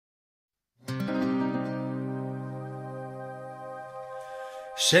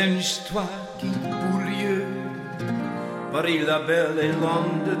C'est une histoire qui pour lieu Paris la belle et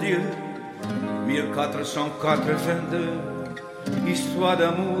l'homme de Dieu 1482 Histoire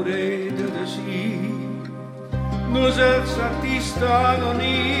d'amour et de désir Nous artistes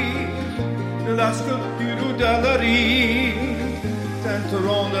anonymes De la sculpture ou de la rime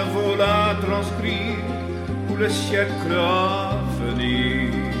Tenterons de vous la transcrire Pour le siècle à venir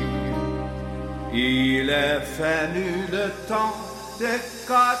Il est venu le temps des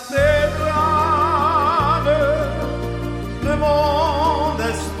cathédrales, le monde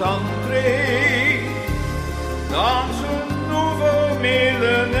est entré dans un nouveau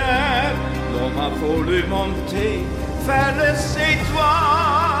millénaire. L'homme a voulu monter vers les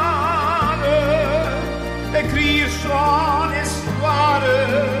étoiles, écrire son histoire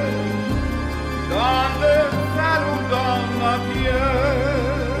dans le fer ou dans la pierre.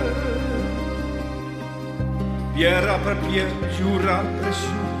 Pierre après pierre, jour après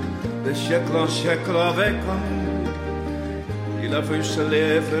jour, de siècle en siècle avec amour, il a vu se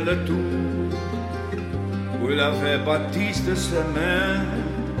lever le tour, où il avait bâti de ses mains,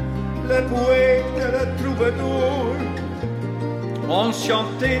 les poètes et les troubadours, ont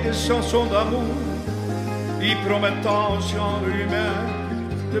chanté des chansons d'amour, y promettant au genre humain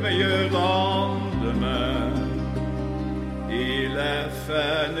de meilleurs lendemains. Il est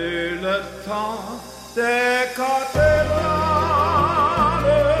venu le temps des cathédrales,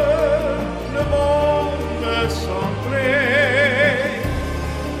 le monde est centré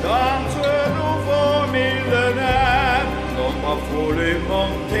dans un nouveau millénaire. L'homme a voulu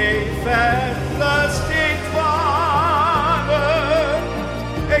monter vers les étoiles,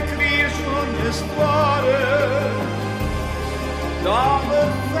 écrire son histoire dans le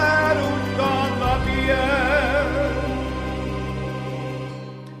fer ou dans la pierre.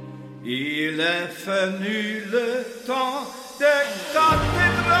 Il est venu le temps des cathédrales.